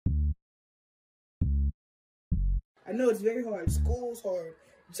I know it's very hard. School's hard.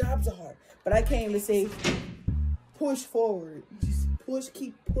 Jobs are hard. But I can't even say push forward. Just push,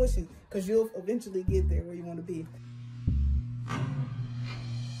 keep pushing, because you'll eventually get there where you want to be.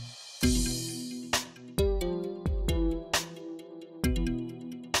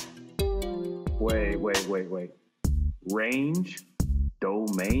 Wait. Range?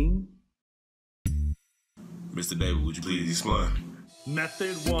 Domain? Mr. David, would you please explain?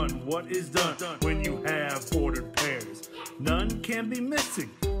 Method 1, what is done when you have ordered pairs? None can be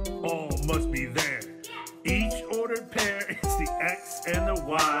missing, all must be there. Each ordered pair is the X and the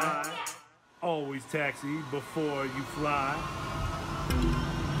Y. Always taxi before you fly.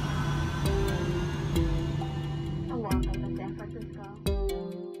 Welcome to San Francisco.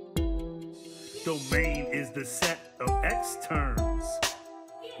 Domain is the set of X terms.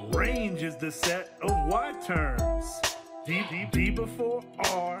 Range is the set of Y terms. D before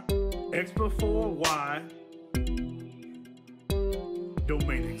R, X before Y.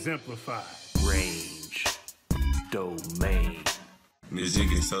 Domain exemplified. Range. Domain. Ms.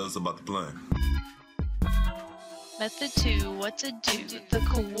 Jenkins, tell us about the plan. Method 2, what to do, the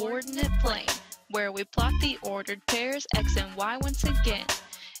coordinate plane, where we plot the ordered pairs X and Y once again.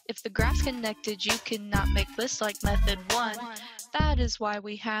 If the graph's connected, you cannot make lists like method 1. That is why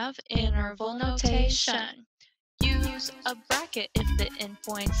we have interval notation. Use a bracket if the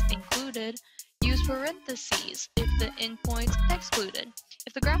endpoint's included. Use parentheses if the endpoint's excluded.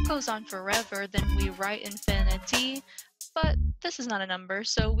 If the graph goes on forever, then we write infinity. But this is not a number,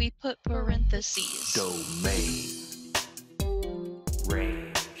 so we put parentheses. Domain.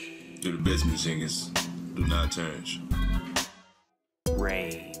 Range. Do the business, Jenkins. Do not change.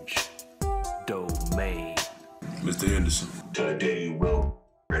 Range. Domain. Mr. Henderson. Today we'll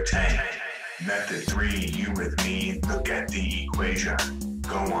retain. Method 3, you with me, look at the equation.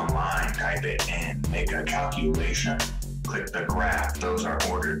 Go online, type it in, make a calculation. Click the graph, those are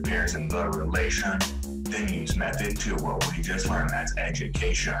ordered pairs in the relation. Then use method 2, what we just learned, that's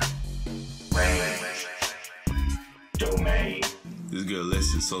education. Range. Domain. This girl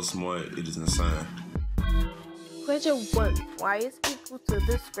Alexia is so smart, it is insane. Question 1. Y is equal to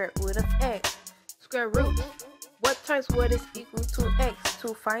the square root of x. Square root. What times what is equal to x?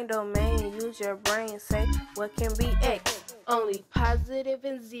 To find domain, use your brain. Say what can be x. Only positive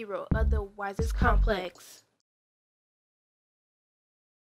and 0, otherwise it's complex.